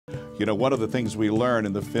You know, one of the things we learn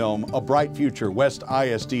in the film, A Bright Future, West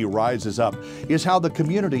ISD Rises Up, is how the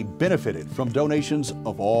community benefited from donations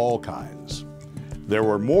of all kinds. There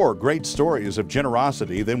were more great stories of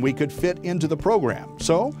generosity than we could fit into the program,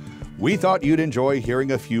 so we thought you'd enjoy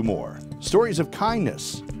hearing a few more. Stories of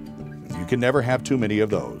kindness. You can never have too many of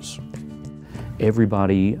those.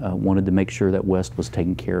 Everybody wanted to make sure that West was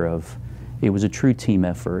taken care of. It was a true team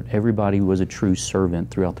effort. Everybody was a true servant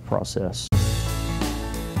throughout the process.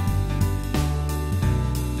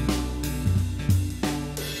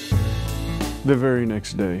 The very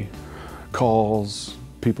next day, calls,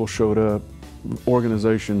 people showed up,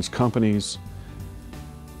 organizations, companies,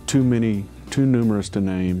 too numerous to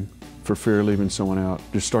name for fear of leaving someone out,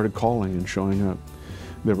 just started calling and showing up.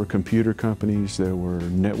 There were computer companies, there were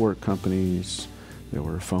network companies, there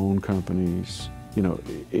were phone companies. You know,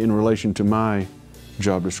 in relation to my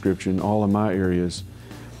job description, all of my areas,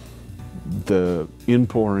 the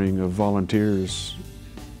inpouring of volunteers,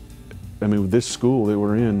 I mean, this school that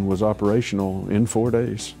we're in was operational in 4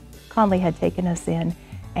 days. Conley had taken us in,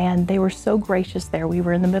 and they were so gracious there. We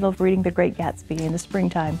were in the middle of reading The Great Gatsby in the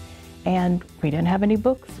springtime, and we didn't have any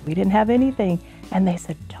books, we didn't have anything. And they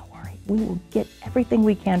said, don't worry, we will get everything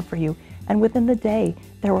we can for you. And within the day,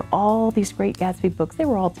 there were all these Great Gatsby books. They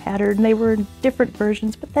were all tattered, and they were in different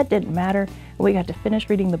versions, but that didn't matter. We got to finish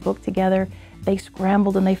reading the book together. They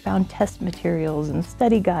scrambled and they found test materials and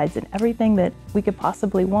study guides and everything that we could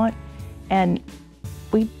possibly want. And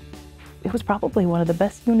it was probably one of the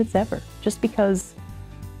best units ever, just because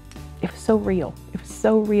it was so real. It was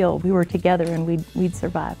so real. We were together and we'd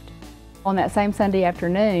survived. On that same Sunday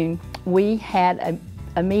afternoon, we had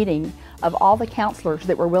a meeting of all the counselors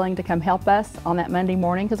that were willing to come help us on that Monday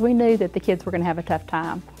morning, because we knew that the kids were going to have a tough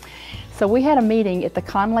time. So we had a meeting at the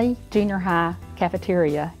Conley Junior High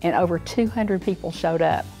cafeteria, and over 200 people showed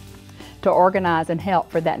up to organize and help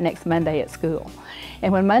for that next Monday at school.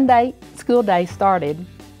 And when Monday school day started,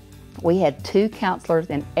 we had 2 counselors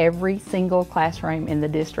in every single classroom in the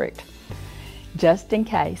district, just in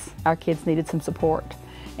case our kids needed some support.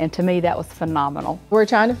 And to me, that was phenomenal. We're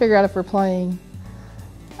trying to figure out if we're playing,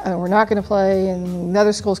 we're not going to play, and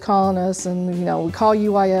another school's calling us, and you know, we call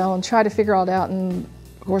UIL and try to figure all it out. And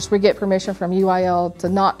of course, we get permission from UIL to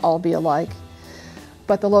not all be alike.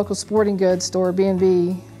 But the local sporting goods store,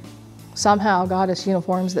 B&B, somehow got us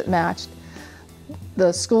uniforms that matched.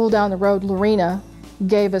 The school down the road, Lorena,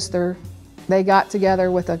 gave us they got together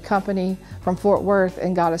with a company from Fort Worth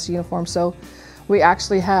and got us uniforms. So we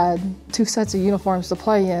actually had 2 sets of uniforms to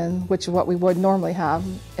play in, which is what we would normally have.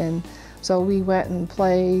 And so we went and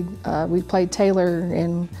played, we played Taylor,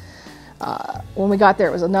 and when we got there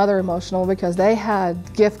it was another emotional, because they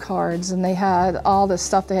had gift cards and they had all this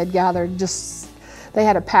stuff they had gathered. They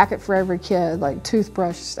had a packet for every kid, like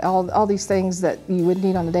toothbrush, all these things that you would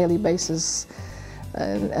need on a daily basis.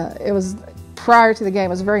 And it was, prior to the game, it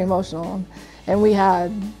was very emotional. And we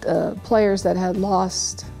had players that had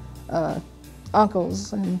lost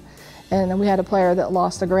uncles, and we had a player that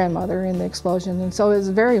lost a grandmother in the explosion. And so it was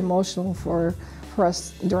very emotional for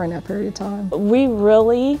us during that period of time. We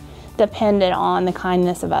really depended on the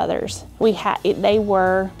kindness of others. They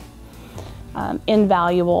were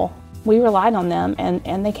invaluable. We relied on them,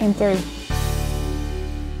 and they came through.